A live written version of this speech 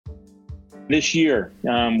This year,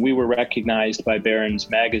 we were recognized by Barron's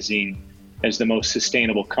Magazine as the most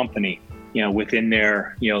sustainable company, within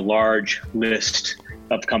their, large list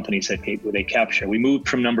of companies that they capture. We moved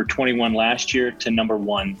from number 21 last year to number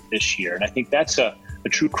 1 this year. And I think that's a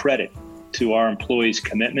true credit to our employees'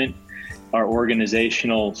 commitment, our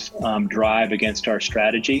organizational drive against our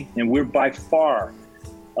strategy. And we're by far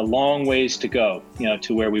a long ways to go,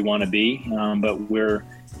 to where we want to be. But we're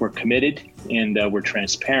committed and we're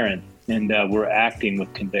transparent and we're acting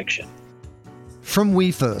with conviction. From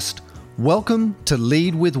We First, welcome to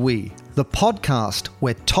Lead with We, the podcast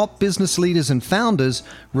where top business leaders and founders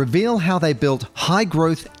reveal how they built high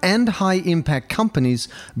growth and high impact companies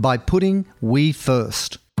by putting we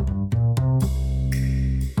first.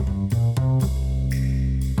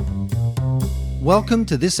 Welcome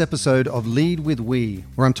to this episode of Lead with We,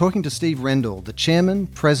 where I'm talking to Steve Rendle, the Chairman,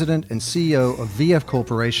 President, and CEO of VF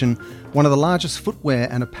Corporation, one of the largest footwear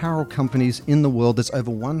and apparel companies in the world that's over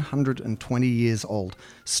 120 years old.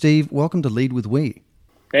 Steve, welcome to Lead with We.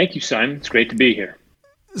 Thank you, Simon. It's great to be here.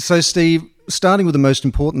 So, Steve, starting with the most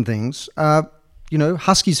important things,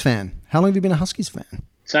 Huskies fan. How long have you been a Huskies fan?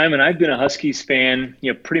 Simon, I've been a Huskies fan,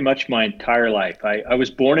 pretty much my entire life. I was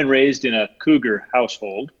born and raised in a Cougar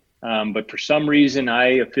household. But for some reason,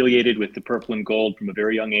 I affiliated with the purple and gold from a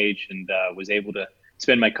very young age and was able to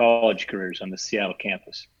spend my college careers on the Seattle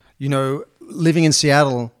campus. Living in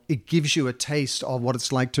Seattle, it gives you a taste of what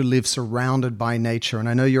it's like to live surrounded by nature. And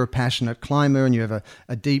I know you're a passionate climber and you have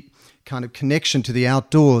a deep kind of connection to the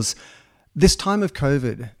outdoors. This time of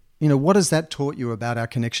COVID, what has that taught you about our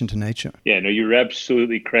connection to nature? Yeah, no, you're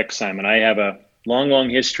absolutely correct, Simon. I have a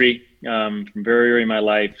long history from very early in my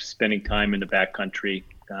life, spending time in the backcountry.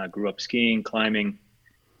 Grew up skiing, climbing,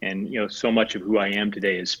 and so much of who I am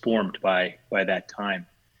today is formed by that time.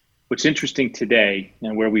 What's interesting today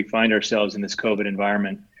and where we find ourselves in this COVID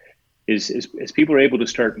environment is people are able to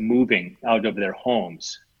start moving out of their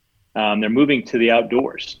homes. They're moving to the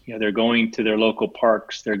outdoors. They're going to their local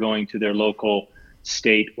parks. They're going to their local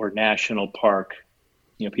state or national park.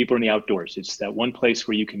 People are in the outdoors. It's that one place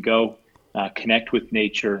where you can go connect with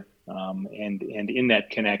nature, and in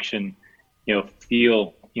that connection,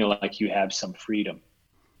 feel like you have some freedom.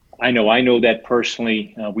 I know that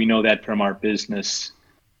personally. We know that from our business.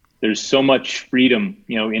 There's so much freedom,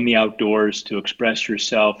 in the outdoors to express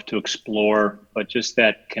yourself, to explore, but just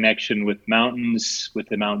that connection with mountains, with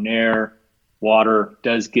the mountain air, water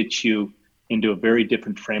does get you into a very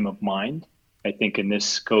different frame of mind. I think in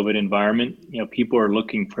this COVID environment, people are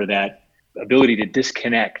looking for that ability to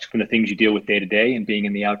disconnect from the things you deal with day to day, and being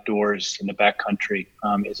in the outdoors in the backcountry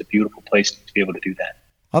is a beautiful place to be able to do that.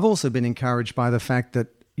 I've also been encouraged by the fact that,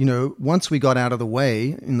 once we got out of the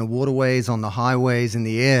way in the waterways, on the highways, in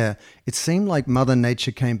the air, it seemed like Mother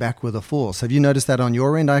Nature came back with a force. Have you noticed that on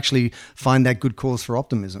your end? I actually find that good cause for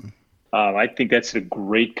optimism. I think that's a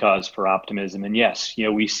great cause for optimism. And yes,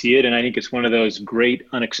 we see it. And I think it's one of those great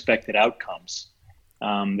unexpected outcomes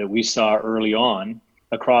that we saw early on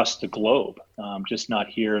across the globe, just not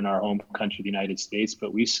here in our home country, the United States,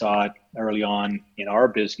 but we saw it early on in our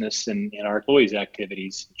business and in our employees'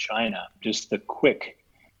 activities in China. Just the quick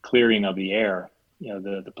clearing of the air,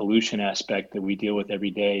 the pollution aspect that we deal with every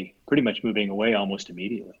day, pretty much moving away almost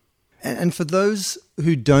immediately. And for those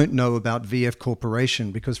who don't know about VF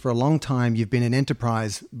Corporation, because for a long time you've been an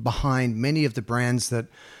enterprise behind many of the brands that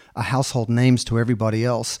are household names to everybody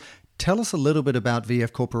else, tell us a little bit about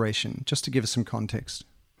VF Corporation, just to give us some context.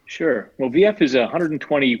 Sure. Well, VF is a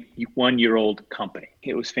 121-year-old company.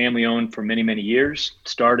 It was family-owned for many, many years.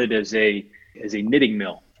 Started as a knitting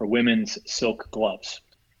mill for women's silk gloves.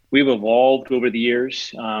 We've evolved over the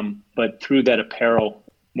years, but through that apparel,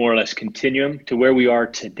 more or less continuum to where we are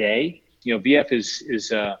today. VF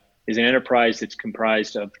is an enterprise that's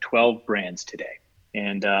comprised of 12 brands today.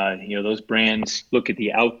 And, those brands look at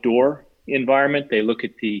the outdoor environment. They look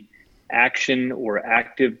at the action or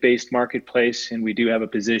active-based marketplace, and we do have a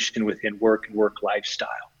position within work and work lifestyle.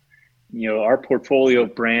 Our portfolio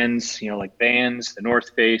of brands, like Vans, the North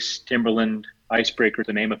Face, Timberland, Icebreaker,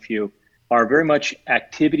 to name a few, are very much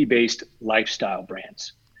activity-based lifestyle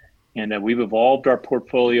brands. And we've evolved our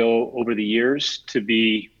portfolio over the years to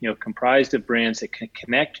be, comprised of brands that can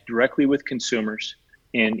connect directly with consumers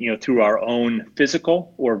and, through our own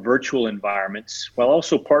physical or virtual environments, while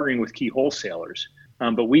also partnering with key wholesalers.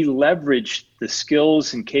 But we leverage the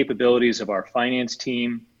skills and capabilities of our finance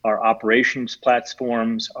team, our operations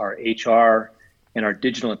platforms, our HR, and our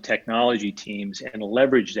digital and technology teams, and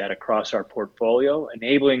leverage that across our portfolio,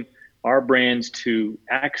 enabling our brands to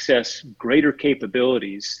access greater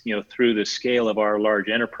capabilities, through the scale of our large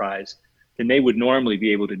enterprise than they would normally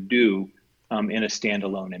be able to do in a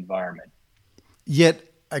standalone environment. Yet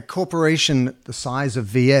a corporation the size of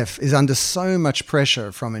VF is under so much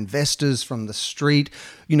pressure from investors, from the street.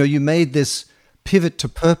 You made this pivot to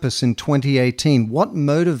purpose in 2018. What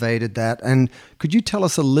motivated that? And could you tell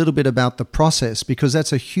us a little bit about the process? Because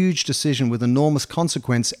that's a huge decision with enormous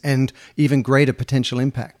consequence and even greater potential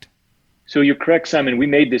impact. So you're correct, Simon. We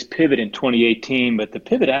made this pivot in 2018, but the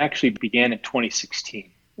pivot actually began in 2016,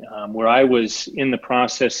 where I was in the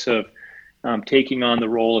process of taking on the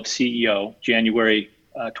role of CEO, January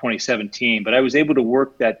 2017. But I was able to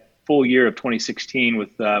work that full year of 2016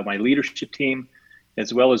 with my leadership team,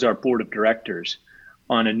 as well as our board of directors,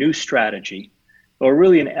 on a new strategy, or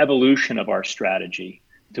really an evolution of our strategy,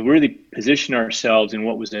 to really position ourselves in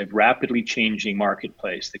what was a rapidly changing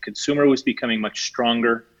marketplace. The consumer was becoming much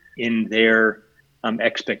stronger in their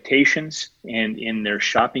expectations and in their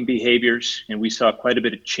shopping behaviors. And we saw quite a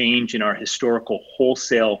bit of change in our historical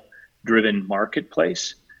wholesale-driven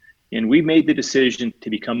marketplace. And we made the decision to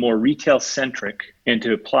become more retail-centric and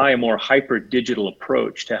to apply a more hyper-digital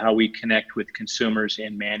approach to how we connect with consumers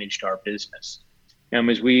and managed our business. And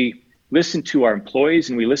as we listened to our employees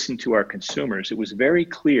and we listened to our consumers, it was very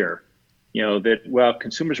clear that while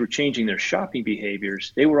consumers were changing their shopping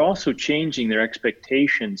behaviors, they were also changing their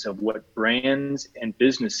expectations of what brands and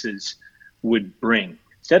businesses would bring.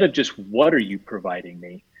 Instead of just, what are you providing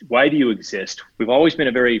me? Why do you exist? We've always been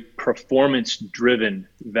a very performance-driven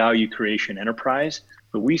value creation enterprise,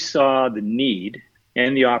 but we saw the need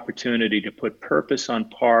and the opportunity to put purpose on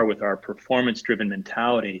par with our performance-driven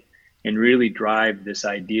mentality and really drive this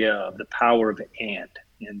idea of the power of and.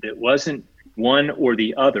 And it wasn't one or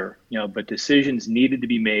the other, but decisions needed to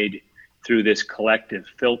be made through this collective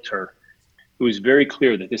filter. It was very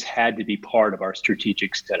clear that this had to be part of our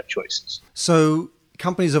strategic set of choices. So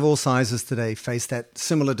companies of all sizes today face that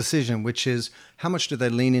similar decision, which is how much do they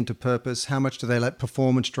lean into purpose? How much do they let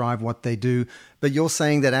performance drive what they do? But you're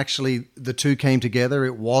saying that actually the two came together.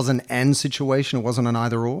 It was an and situation. It wasn't an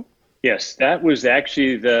either or? Yes, that was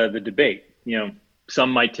actually the debate.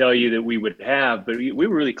 Some might tell you that we would have, but we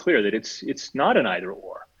were really clear that it's not an either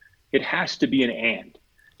or. It has to be an and.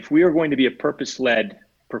 If we are going to be a purpose-led,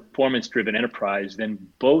 performance-driven enterprise, then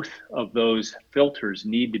both of those filters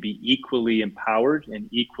need to be equally empowered and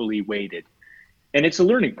equally weighted. And it's a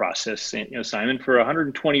learning process, Simon, for a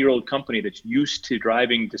 120-year-old company that's used to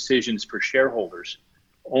driving decisions for shareholders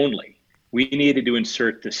only. We needed to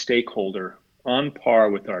insert the stakeholder on par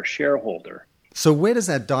with our shareholder. So where does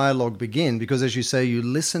that dialogue begin? Because as you say, you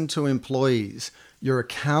listen to employees, you're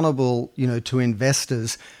accountable, to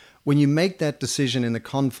investors. When you make that decision in the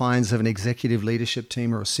confines of an executive leadership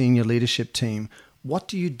team or a senior leadership team, what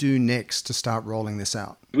do you do next to start rolling this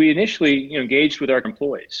out? We initially engaged with our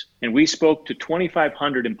employees, and we spoke to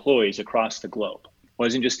 2,500 employees across the globe. It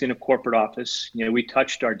wasn't just in a corporate office. We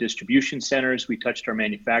touched our distribution centers, we touched our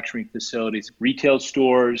manufacturing facilities, retail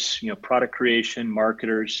stores, product creation,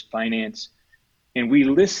 marketers, finance. And we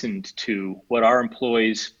listened to what our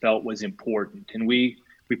employees felt was important. And we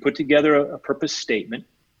put together a purpose statement,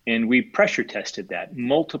 and we pressure tested that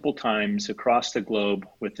multiple times across the globe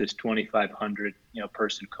with this 2,500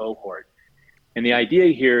 person cohort. And the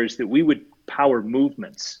idea here is that we would power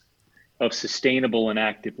movements of sustainable and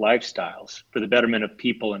active lifestyles for the betterment of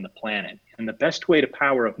people and the planet. And the best way to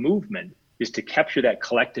power a movement is to capture that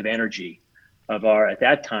collective energy of our, at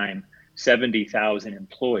that time, 70,000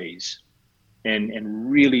 employees.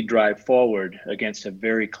 And really drive forward against a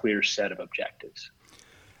very clear set of objectives.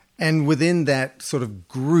 And within that sort of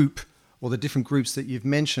group, or the different groups that you've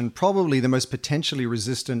mentioned, probably the most potentially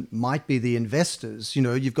resistant might be the investors.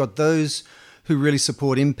 You've got those who really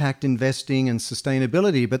support impact investing and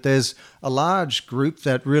sustainability, but there's a large group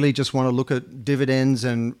that really just want to look at dividends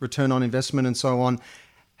and return on investment and so on.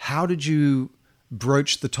 How did you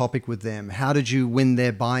broach the topic with them? How did you win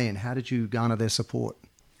their buy-in? How did you garner their support?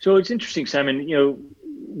 So it's interesting, Simon,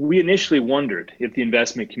 we initially wondered if the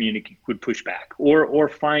investment community would push back or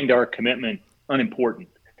find our commitment unimportant.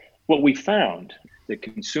 What we found, that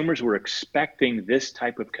consumers were expecting this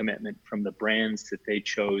type of commitment from the brands that they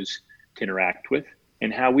chose to interact with,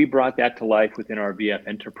 and how we brought that to life within our VF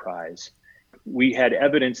enterprise. We had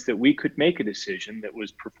evidence that we could make a decision that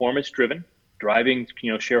was performance driven, driving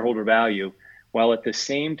shareholder value, while at the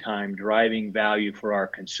same time driving value for our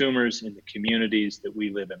consumers in the communities that we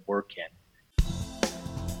live and work in.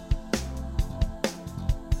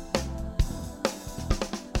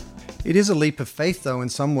 It is a leap of faith, though, in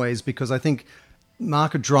some ways, because I think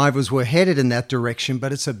market drivers were headed in that direction,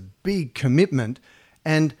 but it's a big commitment.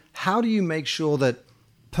 And how do you make sure that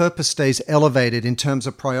purpose stays elevated in terms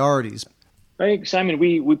of priorities? I think, Simon,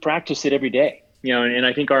 we practice it every day. And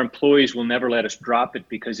I think our employees will never let us drop it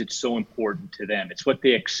because it's so important to them. It's what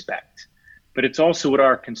they expect, but it's also what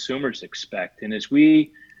our consumers expect. And as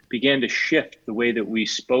we began to shift the way that we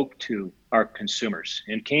spoke to our consumers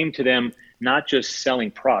and came to them, not just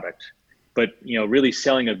selling product, but really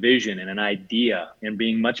selling a vision and an idea and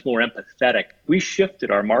being much more empathetic, we shifted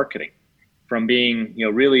our marketing from being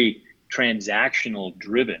really transactional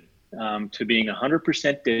driven to being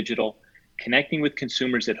 100% digital, connecting with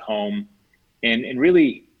consumers at home, and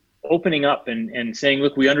really opening up and saying,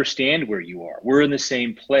 look, we understand where you are. We're in the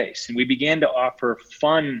same place. And we began to offer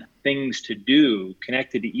fun things to do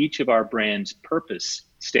connected to each of our brand's purpose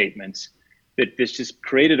statements that this just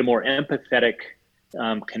created a more empathetic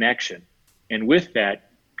connection. And with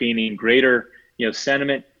that, gaining greater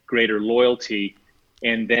sentiment, greater loyalty.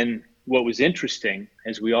 And then what was interesting,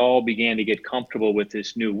 as we all began to get comfortable with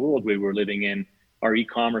this new world we were living in, our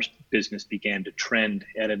e-commerce business began to trend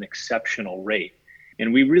at an exceptional rate.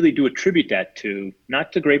 And we really do attribute that to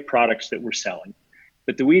not the great products that we're selling,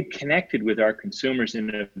 but that we had connected with our consumers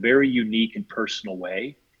in a very unique and personal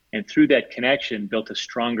way. And through that connection, built a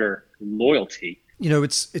stronger loyalty.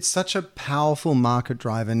 It's such a powerful market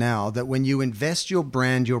driver now that when you invest your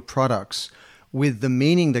brand, your products, with the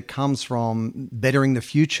meaning that comes from bettering the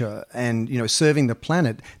future and serving the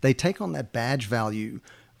planet, they take on that badge value,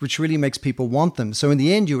 which really makes people want them. So in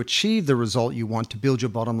the end, you achieve the result you want to build your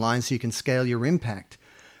bottom line so you can scale your impact.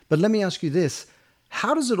 But let me ask you this,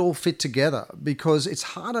 how does it all fit together? Because it's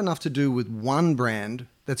hard enough to do with one brand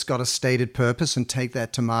that's got a stated purpose and take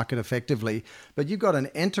that to market effectively. But you've got an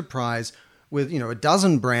enterprise with, a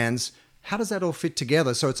dozen brands. How does that all fit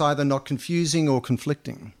together? So it's either not confusing or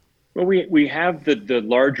conflicting. Well, we have the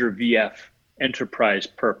larger VF enterprise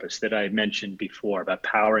purpose that I mentioned before about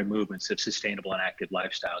powering movements of sustainable and active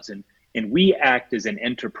lifestyles. And we act as an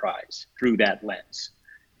enterprise through that lens.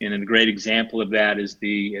 And a great example of that is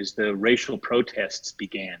as the racial protests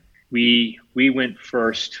began. We went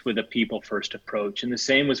first with a people first approach. And the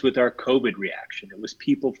same was with our COVID reaction. It was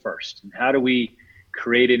people first. And how do we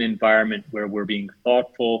create an environment where we're being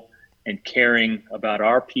thoughtful and caring about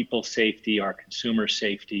our people's safety, our consumer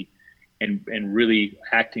safety, and really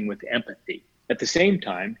acting with empathy. At the same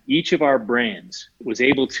time, each of our brands was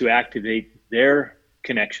able to activate their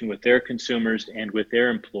connection with their consumers and with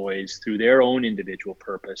their employees through their own individual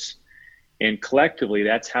purpose. And collectively,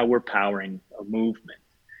 that's how we're powering a movement.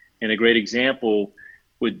 And a great example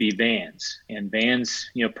would be Vans. And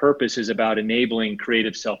Vans, purpose is about enabling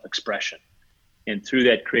creative self-expression. And through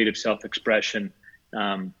that creative self-expression,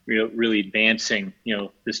 really advancing,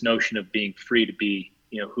 this notion of being free to be,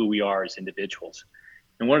 who we are as individuals.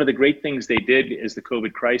 And one of the great things they did as the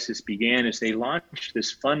COVID crisis began is they launched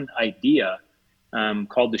this fun idea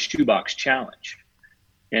called the Shoebox Challenge.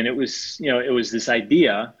 And it was this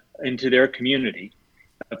idea into their community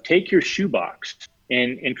of take your shoebox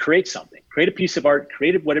and create something, create a piece of art,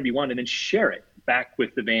 create whatever you want, and then share it back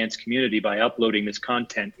with the Vans community by uploading this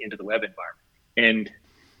content into the web environment. And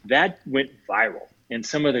that went viral. And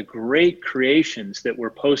some of the great creations that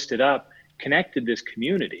were posted up connected this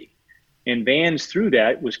community. And Vans through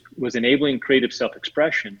that was enabling creative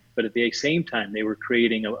self-expression, but at the same time, they were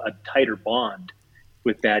creating a tighter bond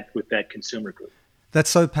with that consumer group. That's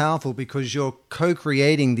so powerful because you're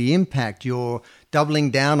co-creating the impact. You're doubling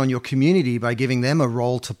down on your community by giving them a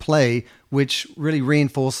role to play, which really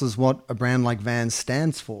reinforces what a brand like Vans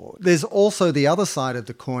stands for. There's also the other side of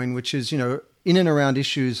the coin, which is, in and around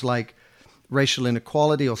issues like racial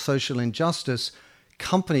inequality or social injustice,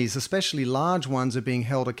 companies, especially large ones, are being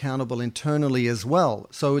held accountable internally as well.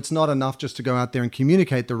 So it's not enough just to go out there and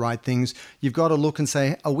communicate the right things. You've got to look and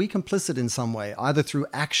say, are we complicit in some way, either through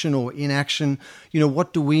action or inaction?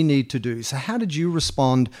 What do we need to do? So how did you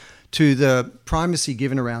respond to the primacy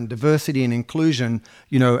given around diversity and inclusion,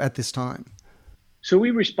 at this time? So we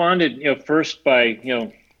responded, first by,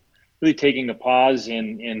 really taking a pause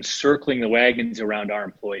and circling the wagons around our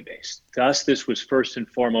employee base. To us, this was first and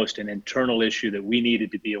foremost an internal issue that we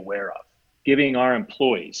needed to be aware of. Giving our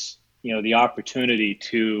employees, the opportunity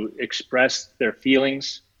to express their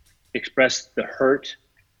feelings, express the hurt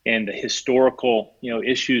and the historical,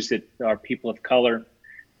 issues that our people of color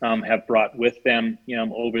have brought with them,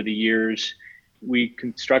 over the years. We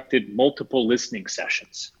constructed multiple listening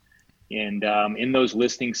sessions. And in those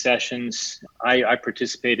listening sessions, I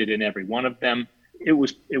participated in every one of them. It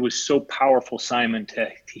was so powerful, Simon, to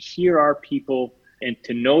hear our people and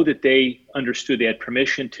to know that they understood they had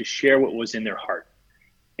permission to share what was in their heart.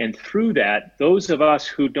 And through that, those of us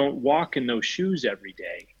who don't walk in those shoes every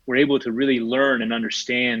day were able to really learn and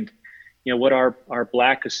understand, what our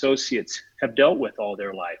Black associates have dealt with all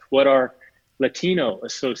their life, what our Latino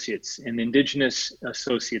associates and Indigenous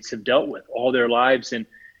associates have dealt with all their lives, and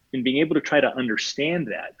being able to try to understand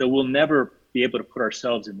that, though we'll never be able to put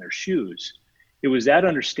ourselves in their shoes. It was that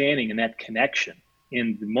understanding and that connection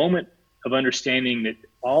in the moment of understanding that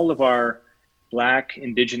all of our Black,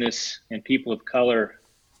 Indigenous, and people of color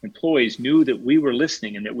employees knew that we were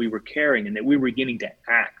listening and that we were caring and that we were beginning to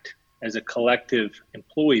act as a collective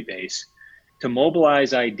employee base to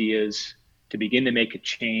mobilize ideas, to begin to make a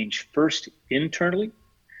change first internally.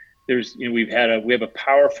 We have a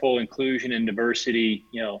powerful inclusion and diversity,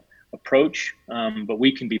 approach, but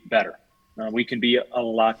we can be better. We can be a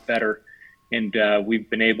lot better, and we've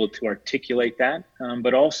been able to articulate that.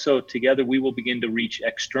 But also together, we will begin to reach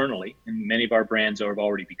externally, and many of our brands have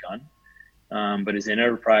already begun. But as an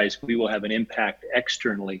enterprise, we will have an impact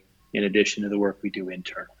externally in addition to the work we do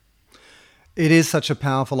internally. It is such a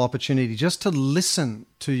powerful opportunity just to listen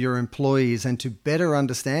to your employees and to better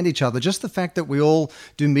understand each other. Just the fact that we all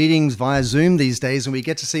do meetings via Zoom these days and we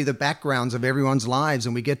get to see the backgrounds of everyone's lives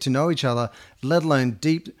and we get to know each other, let alone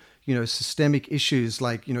deep, systemic issues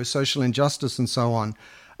like, social injustice and so on.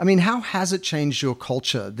 I mean, how has it changed your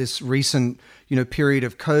culture, this recent, period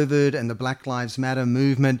of COVID and the Black Lives Matter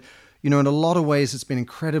movement? In a lot of ways, it's been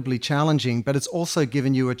incredibly challenging, but it's also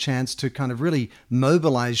given you a chance to kind of really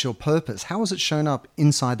mobilize your purpose. How has it shown up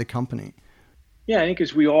inside the company? Yeah, I think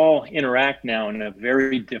as we all interact now in a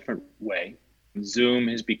very different way, Zoom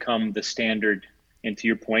has become the standard. And to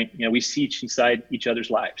your point, we see inside each other's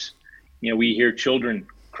lives. We hear children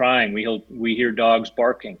crying. We hear dogs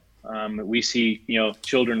barking. We see,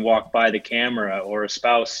 children walk by the camera or a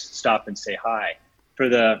spouse stop and say hi. For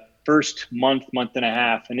the first month and a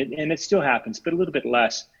half, and it still happens, but a little bit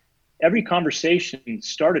less. Every conversation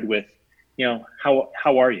started with, how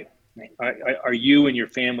are you? Are you and your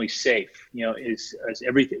family safe? Is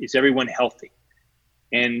everyone healthy?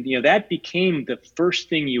 And that became the first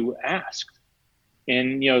thing you asked,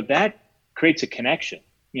 and that creates a connection.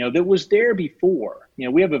 That was there before.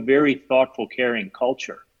 We have a very thoughtful, caring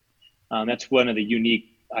culture. That's one of the unique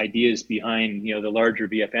ideas behind the larger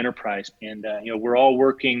VF enterprise, and we're all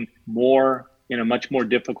working more in a much more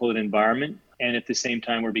difficult environment, and at the same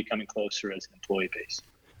time we're becoming closer as an employee base.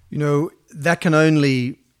 That can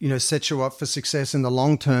only set you up for success in the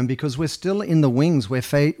long term, because we're still in the wings. We're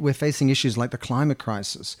facing issues like the climate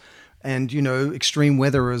crisis and extreme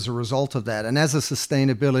weather as a result of that. And as a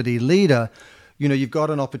sustainability leader, you've got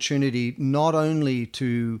an opportunity not only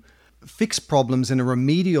to fix problems in a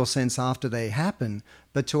remedial sense after they happen,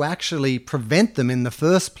 but to actually prevent them in the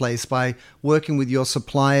first place by working with your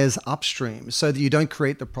suppliers upstream so that you don't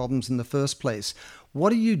create the problems in the first place.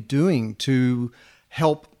 What are you doing to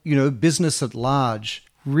help, business at large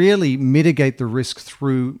really mitigate the risk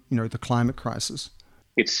through, the climate crisis?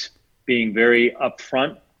 It's being very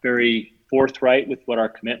upfront, very forthright with what our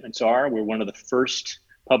commitments are. We're one of the first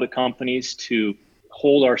public companies to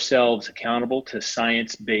hold ourselves accountable to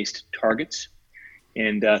science-based targets.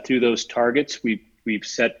 And through those targets, we've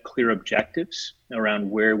set clear objectives around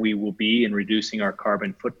where we will be in reducing our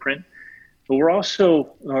carbon footprint. But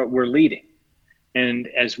we're leading. And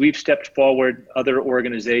as we've stepped forward, other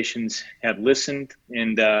organizations have listened.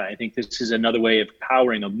 And I think this is another way of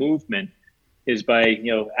powering a movement, is by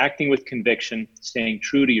acting with conviction, staying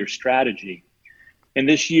true to your strategy. And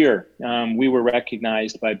this year, we were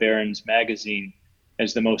recognized by Barron's Magazine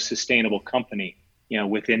as the most sustainable company,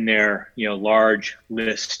 within their, large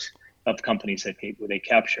list of companies that they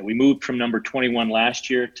capture. We moved from number 21 last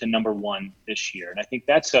year to number 1 this year. And I think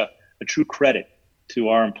that's a true credit to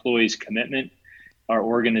our employees' commitment, our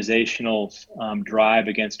organizational drive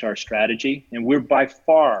against our strategy. And we're by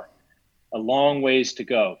far a long ways to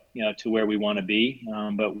go, to where we want to be.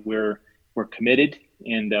 But we're committed,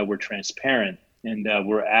 and we're transparent, and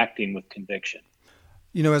we're acting with conviction.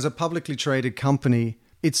 As a publicly traded company,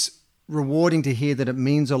 it's rewarding to hear that it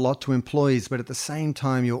means a lot to employees, but at the same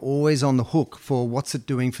time, you're always on the hook for what's it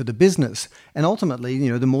doing for the business. And ultimately,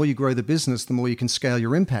 the more you grow the business, the more you can scale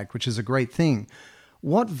your impact, which is a great thing.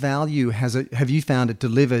 What value have you found it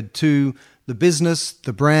delivered to the business,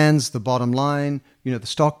 the brands, the bottom line, the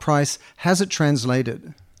stock price? Has it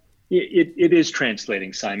translated? It is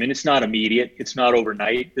translating, Simon. It's not immediate. It's not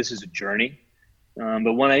overnight. This is a journey.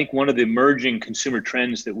 But I think one of the emerging consumer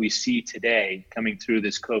trends that we see today coming through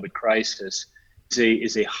this COVID crisis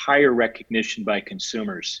is a higher recognition by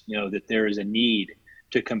consumers, that there is a need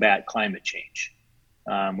to combat climate change.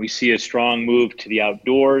 We see a strong move to the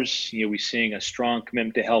outdoors. We're seeing a strong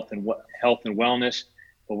commitment to health and wellness,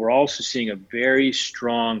 but we're also seeing a very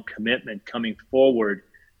strong commitment coming forward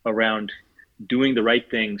around doing the right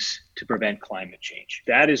things to prevent climate change.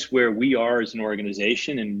 That is where we are as an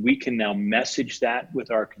organization, and we can now message that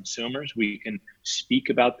with our consumers. We can speak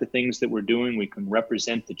about the things that we're doing. We can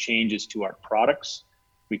represent the changes to our products.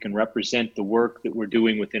 We can represent the work that we're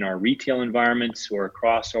doing within our retail environments or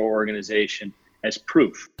across our organization as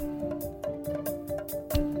proof.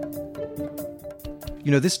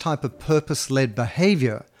 This type of purpose-led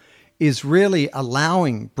behavior is really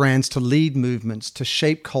allowing brands to lead movements, to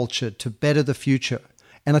shape culture, to better the future.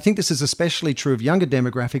 And I think this is especially true of younger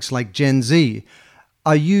demographics like Gen Z.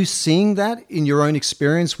 Are you seeing that in your own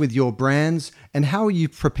experience with your brands? And how are you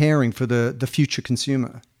preparing for the future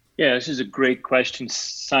consumer? Yeah, this is a great question,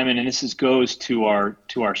 Simon. And this goes to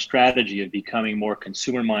our strategy of becoming more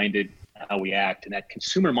consumer-minded, how we act. And that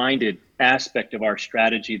consumer-minded aspect of our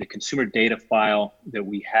strategy, the consumer data file that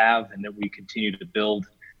we have and that we continue to build,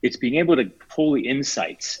 it's being able to pull the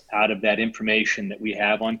insights out of that information that we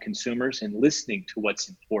have on consumers and listening to what's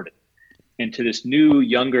important. And to this new,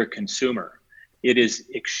 younger consumer, it is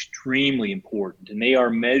extremely important. And they are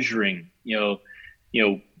measuring,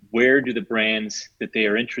 where do the brands that they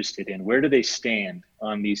are interested in, where do they stand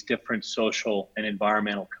on these different social and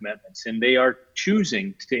environmental commitments? And they are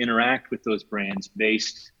choosing to interact with those brands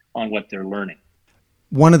based on what they're learning.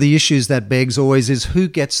 One of the issues that begs always is who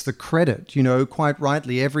gets the credit. Quite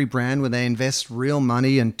rightly, every brand, when they invest real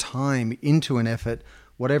money and time into an effort,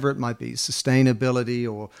 whatever it might be, sustainability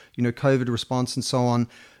or, COVID response and so on,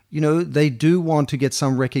 they do want to get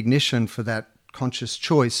some recognition for that conscious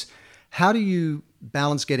choice. How do you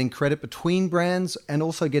balance getting credit between brands and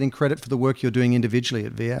also getting credit for the work you're doing individually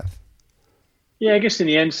at VF? Yeah, I guess in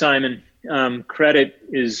the end, Simon, credit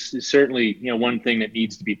is certainly one thing that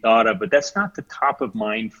needs to be thought of, but that's not the top of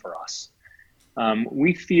mind for us.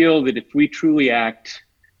 We feel that if we truly act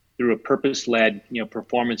through a purpose-led,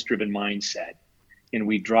 performance-driven mindset, and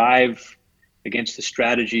we drive against the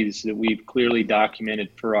strategies that we've clearly documented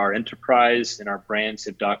for our enterprise and our brands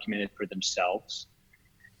have documented for themselves,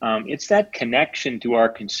 it's that connection to our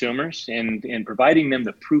consumers and providing them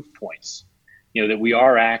the proof points, that we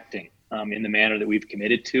are acting in the manner that we've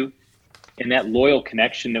committed to, and that loyal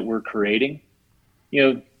connection that we're creating.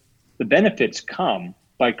 The benefits come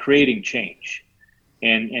by creating change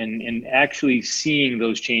and actually seeing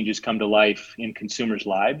those changes come to life in consumers'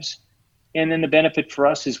 lives. And then the benefit for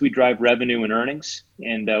us is we drive revenue and earnings,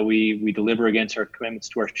 and we deliver against our commitments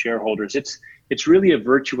to our shareholders. It's really a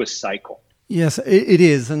virtuous cycle. Yes, it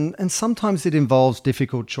is. And sometimes it involves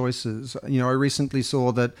difficult choices. I recently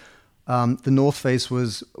saw that the North Face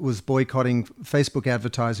was boycotting Facebook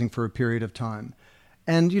advertising for a period of time.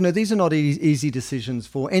 And, these are not easy decisions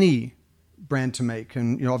for any brand to make.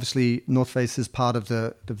 And, obviously North Face is part of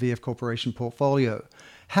the VF Corporation portfolio.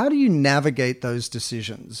 How do you navigate those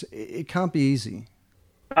decisions? It can't be easy.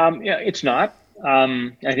 Yeah, it's not.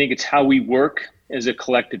 I think it's how we work as a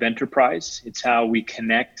collective enterprise. It's how we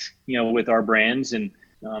connect, with our brands. And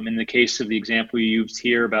in the case of the example you used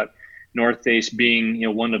here about North Face being,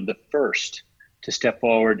 one of the first to step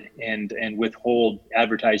forward and withhold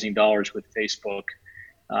advertising dollars with Facebook,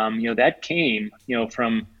 that came,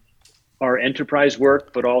 from our enterprise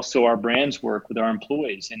work, but also our brands work with our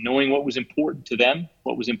employees, and knowing what was important to them,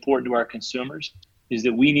 what was important to our consumers, is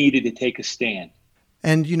that we needed to take a stand.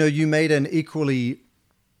 And, you made an equally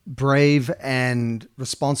brave and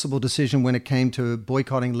responsible decision when it came to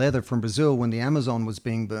boycotting leather from Brazil when the Amazon was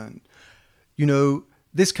being burned.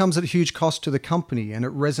 This comes at a huge cost to the company, and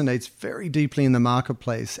it resonates very deeply in the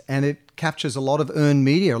marketplace, and it captures a lot of earned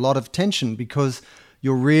media, a lot of attention, because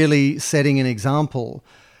you're really setting an example.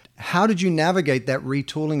 How did you navigate that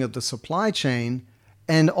retooling of the supply chain,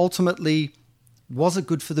 and ultimately, was it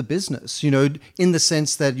good for the business? In the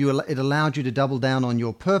sense that it allowed you to double down on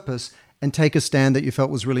your purpose and take a stand that you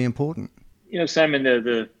felt was really important. Simon,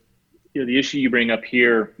 the issue you bring up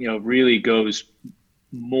here, really goes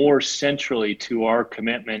more centrally to our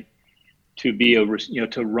commitment to be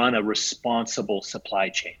to run a responsible supply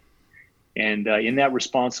chain. And in that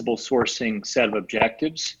responsible sourcing set of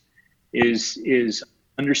objectives is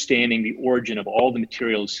understanding the origin of all the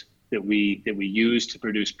materials that we use to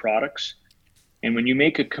produce products. And when you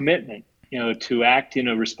make a commitment, to act in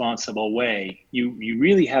a responsible way, you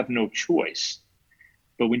really have no choice.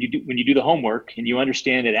 But when you do the homework and you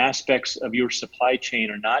understand that aspects of your supply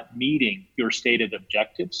chain are not meeting your stated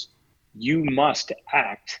objectives, you must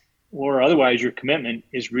act, or otherwise your commitment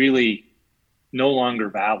is really no longer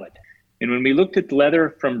valid. And when we looked at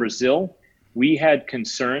leather from Brazil, we had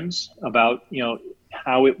concerns about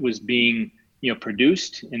how it was being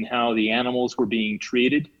produced and how the animals were being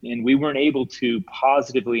treated, and we weren't able to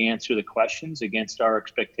positively answer the questions against our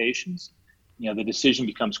expectations. The decision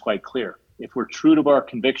becomes quite clear. if we're true to our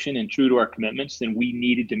conviction and true to our commitments, then we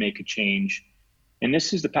needed to make a change. And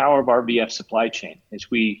this is the power of our VF supply chain. As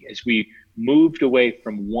we moved away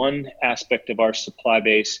from one aspect of our supply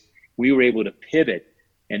base, we were able to pivot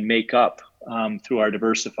and make up through our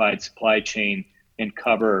diversified supply chain and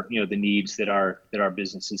cover, the needs that our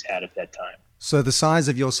businesses had at that time. So the size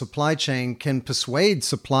of your supply chain can persuade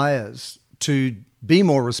suppliers to be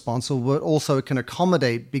more responsible, but also it can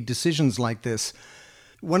accommodate big decisions like this.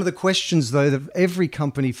 One of the questions, though, that every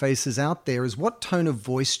company faces out there is what tone of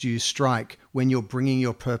voice do you strike when you're bringing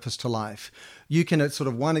your purpose to life? You can, at sort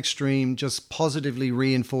of one extreme, just positively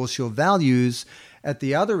reinforce your values. At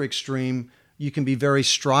the other extreme, you can be very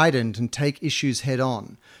strident and take issues head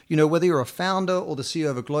on. Whether you're a founder or the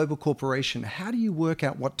CEO of a global corporation, how do you work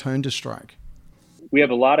out what tone to strike? We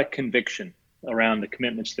have a lot of conviction around the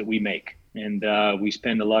commitments that we make. And we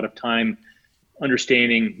spend a lot of time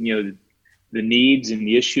understanding, the needs and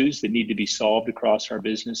the issues that need to be solved across our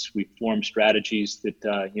business. We form strategies that,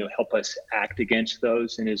 help us act against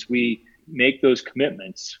those. And as we make those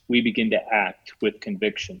commitments, we begin to act with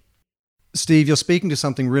conviction. Steve, you're speaking to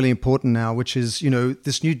something really important now, which is,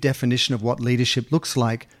 this new definition of what leadership looks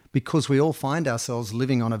like, because we all find ourselves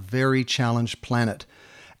living on a very challenged planet.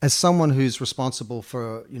 As someone who's responsible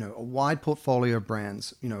for, a wide portfolio of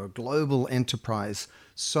brands, a global enterprise,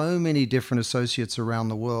 so many different associates around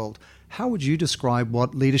the world, how would you describe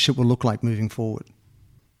what leadership will look like moving forward?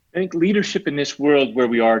 I think leadership in this world where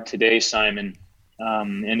we are today, Simon,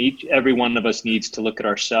 and every one of us needs to look at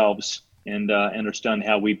ourselves and understand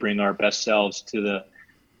how we bring our best selves to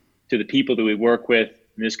the people that we work with.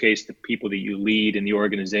 In this case, the people that you lead in the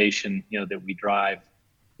organization, that we drive.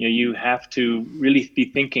 You have to really be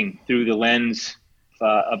thinking through the lens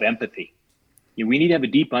of empathy. We need to have a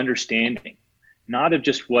deep understanding, not of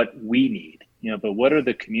just what we need, but what are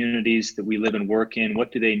the communities that we live and work in?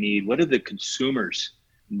 What do they need? What do the consumers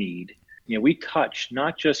need? We touch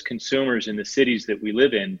not just consumers in the cities that we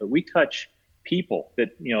live in, but we touch people that,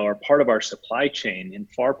 are part of our supply chain in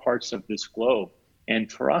far parts of this globe.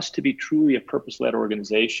 And for us to be truly a purpose-led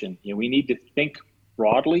organization, we need to think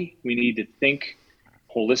broadly. We need to think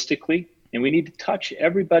holistically, and we need to touch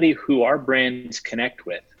everybody who our brands connect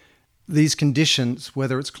with. These conditions,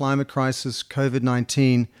 whether it's climate crisis,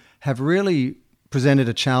 COVID-19, have really presented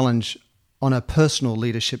a challenge on a personal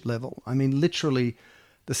leadership level. I mean, literally,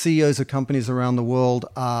 the CEOs of companies around the world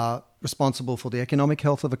are responsible for the economic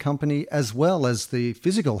health of a company as well as the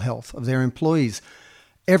physical health of their employees.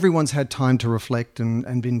 Everyone's had time to reflect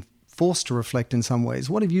and been forced to reflect in some ways.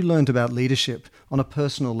 What have you learned about leadership on a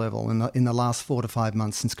personal level in the last 4 to 5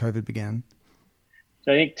 months since COVID began?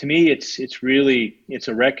 So I think to me, it's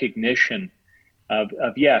a recognition of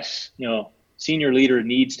yes, senior leader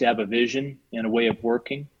needs to have a vision and a way of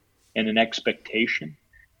working and an expectation,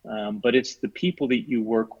 but it's the people that you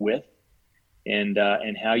work with and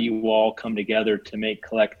how you all come together to make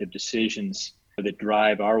collective decisions that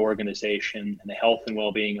drive our organization and the health and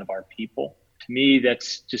well-being of our people. To me,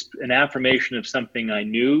 that's just an affirmation of something I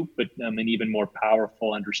knew, but an even more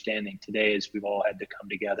powerful understanding today as we've all had to come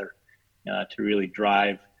together to really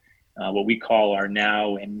drive what we call our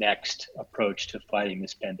now and next approach to fighting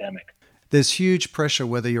this pandemic. There's huge pressure,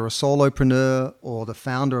 whether you're a solopreneur or the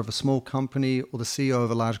founder of a small company or the CEO of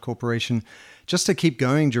a large corporation, just to keep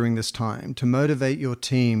going during this time, to motivate your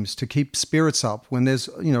teams, to keep spirits up when there's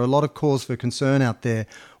a lot of cause for concern out there.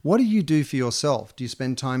 What do you do for yourself? Do you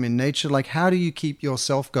spend time in nature? How do you keep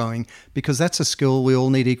yourself going? Because that's a skill we all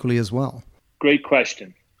need equally as well. Great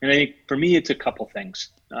question. And I think for me, it's a couple things.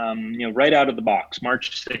 Right out of the box,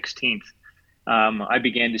 March 16th, I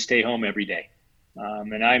began to stay home every day.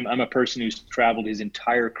 And I'm a person who's traveled his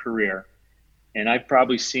entire career. And I've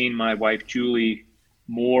probably seen my wife, Julie,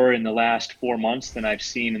 more in the last 4 months than I've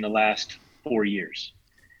seen in the last 4 years.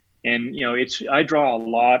 And, I draw a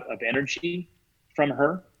lot of energy from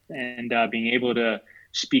her and being able to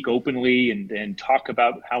speak openly and talk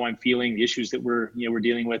about how I'm feeling, the issues that we're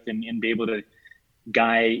dealing with and be able to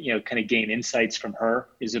guide, kind of gain insights from her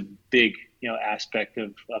is a big, aspect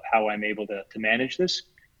of how I'm able to manage this.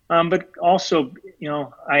 But also,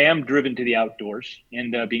 I am driven to the outdoors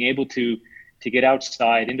and being able to get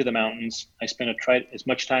outside into the mountains. I spend as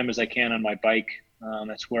much time as I can on my bike.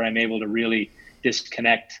 That's where I'm able to really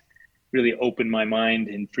disconnect, really open my mind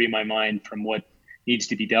and free my mind from what needs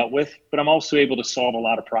to be dealt with. But I'm also able to solve a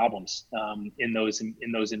lot of problems in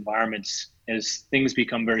those environments as things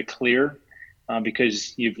become very clear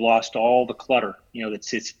because you've lost all the clutter, that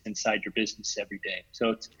sits inside your business every day.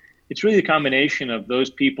 So it's really a combination of those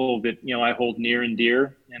people that, I hold near and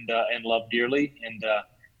dear and love dearly, and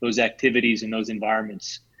those activities and those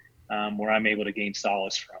environments where I'm able to gain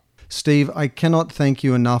solace from. Steve, I cannot thank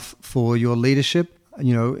you enough for your leadership,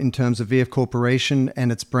 in terms of VF Corporation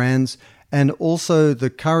and its brands, and also the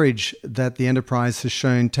courage that the enterprise has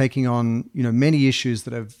shown taking on, many issues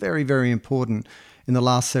that are very, very important in the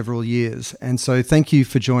last several years. And so thank you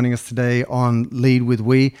for joining us today on Lead with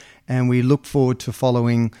We, and we look forward to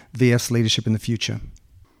following VF's leadership in the future.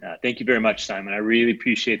 Thank you very much, Simon. I really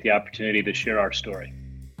appreciate the opportunity to share our story.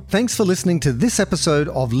 Thanks for listening to this episode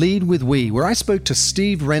of Lead with We, where I spoke to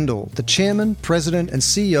Steve Rendle, the Chairman, President, and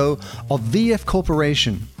CEO of VF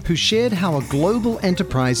Corporation, who shared how a global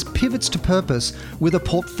enterprise pivots to purpose with a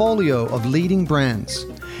portfolio of leading brands,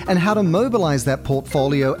 and how to mobilize that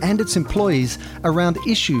portfolio and its employees around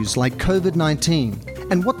issues like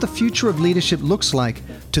COVID-19, and what the future of leadership looks like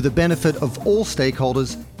to the benefit of all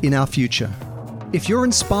stakeholders in our future. If you're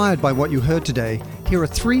inspired by what you heard today, here are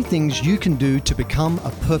 3 things you can do to become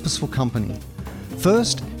a purposeful company.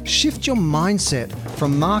 First, shift your mindset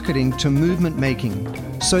from marketing to movement making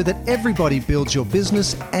so that everybody builds your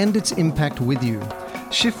business and its impact with you.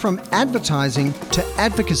 Shift from advertising to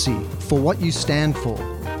advocacy for what you stand for.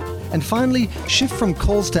 And finally, shift from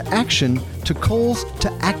calls to action to calls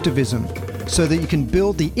to activism so that you can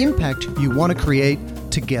build the impact you want to create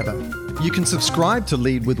together. You can subscribe to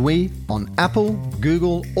Lead with We on Apple,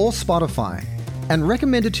 Google, or Spotify, and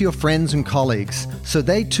recommend it to your friends and colleagues so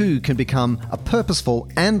they too can become a purposeful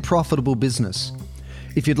and profitable business.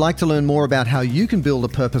 If you'd like to learn more about how you can build a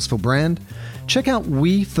purposeful brand, check out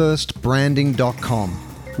wefirstbranding.com,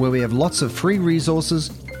 where we have lots of free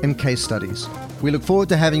resources and case studies. We look forward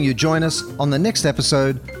to having you join us on the next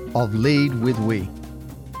episode of Lead with We.